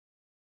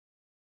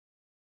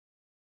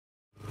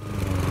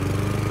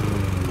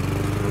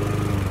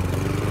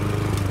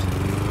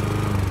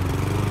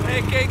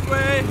at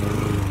Kingsway,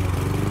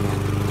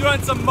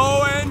 doing some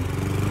mowing,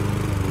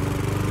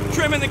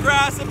 trimming the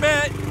grass a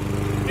bit.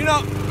 You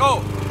know,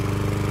 oh,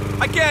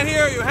 I can't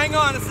hear you. Hang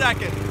on a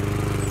second.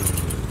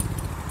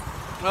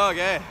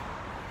 Okay.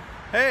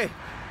 Hey.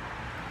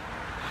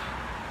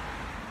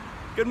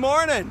 Good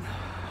morning.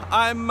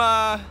 I'm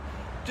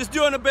just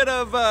doing a bit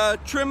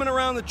of trimming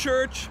around the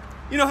church.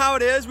 You know how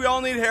it is. We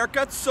all need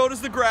haircuts. So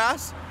does the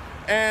grass.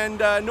 And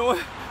no,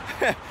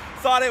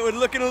 thought it was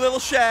looking a little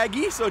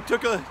shaggy, so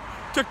took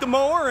the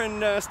mower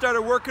and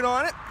started working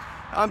on it.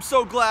 I'm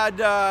so glad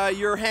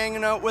you're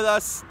hanging out with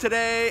us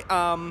today.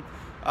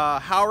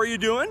 How are you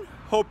doing?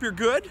 Hope you're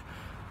good.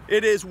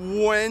 It is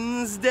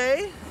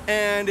Wednesday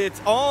and it's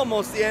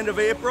almost the end of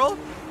April,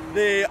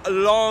 the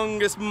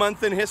longest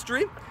month in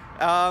history.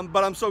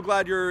 But I'm so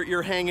glad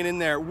you're hanging in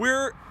there.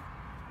 We're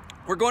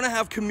going to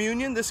have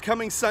communion this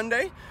coming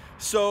Sunday.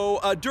 So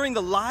during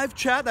the live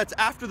chat, that's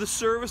after the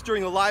service,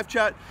 during the live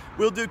chat,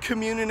 we'll do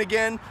communion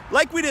again.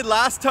 Like we did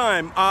last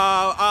time,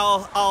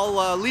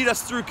 I'll lead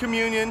us through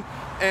communion.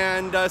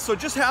 And so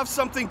just have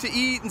something to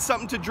eat and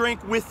something to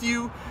drink with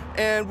you,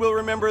 and we'll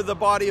remember the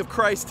body of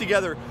Christ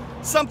together.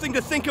 Something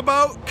to think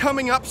about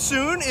coming up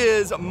soon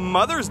is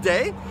Mother's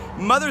Day.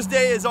 Mother's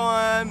Day is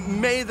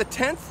on May the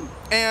 10th,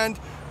 and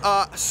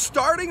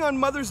starting on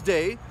Mother's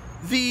Day,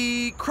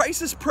 the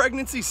Crisis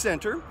Pregnancy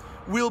Center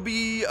will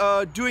be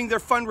doing their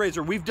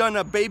fundraiser. We've done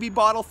a baby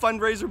bottle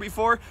fundraiser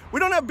before. We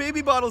don't have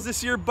baby bottles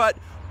this year, but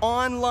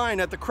online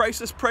at the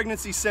Crisis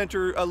Pregnancy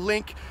Center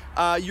link,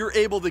 you're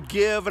able to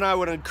give, and I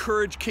would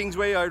encourage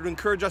Kingsway, I would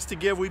encourage us to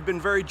give. We've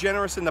been very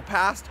generous in the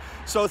past,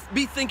 so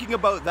be thinking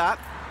about that.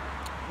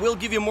 We'll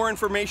give you more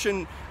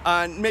information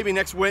maybe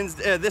next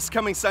Wednesday, this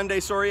coming Sunday,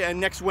 sorry, and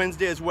next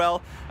Wednesday as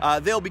well.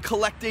 They'll be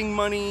collecting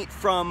money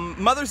from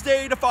Mother's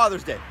Day to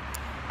Father's Day.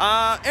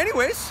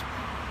 Anyways,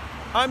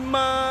 I'm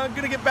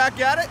gonna get back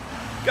at it.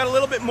 Got a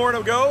little bit more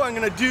to go. I'm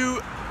gonna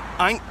do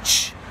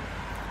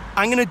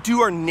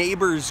our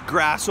neighbor's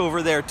grass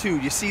over there too.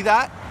 Do you see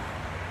that?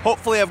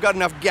 Hopefully I've got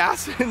enough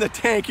gas in the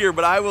tank here,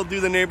 but I will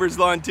do the neighbor's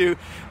lawn too.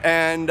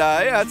 And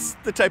yeah, that's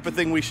the type of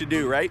thing we should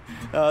do, right?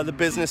 The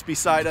business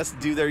beside us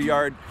do their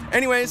yard.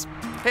 Anyways,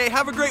 hey,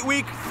 have a great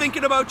week.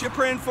 Thinking about you,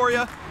 praying for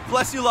you.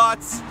 Bless you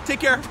lots. Take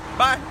care.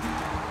 Bye.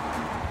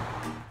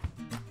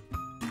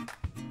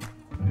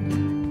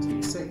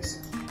 T6.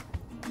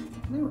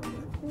 They were good.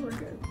 They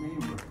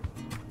were good.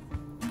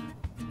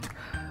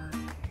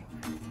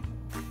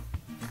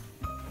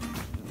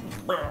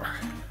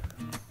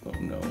 Oh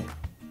no.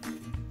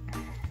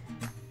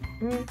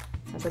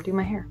 As I do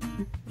my hair.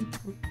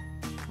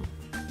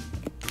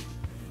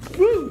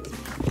 Woo!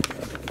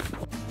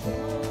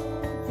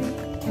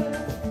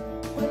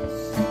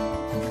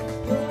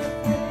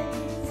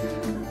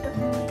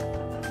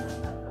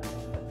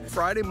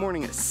 Friday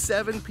morning at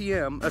 7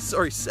 p.m.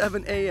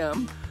 7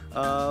 a.m.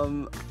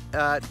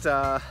 At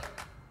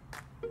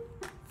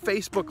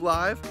Facebook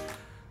Live,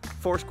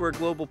 Foursquare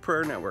Global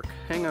Prayer Network.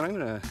 Hang on, I'm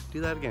gonna do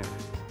that again.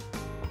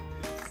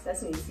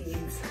 Sesame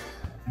seeds.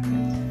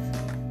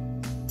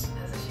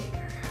 As a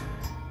shaker.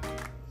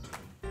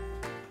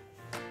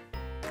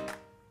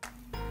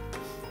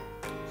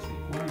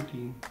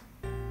 Quarantine.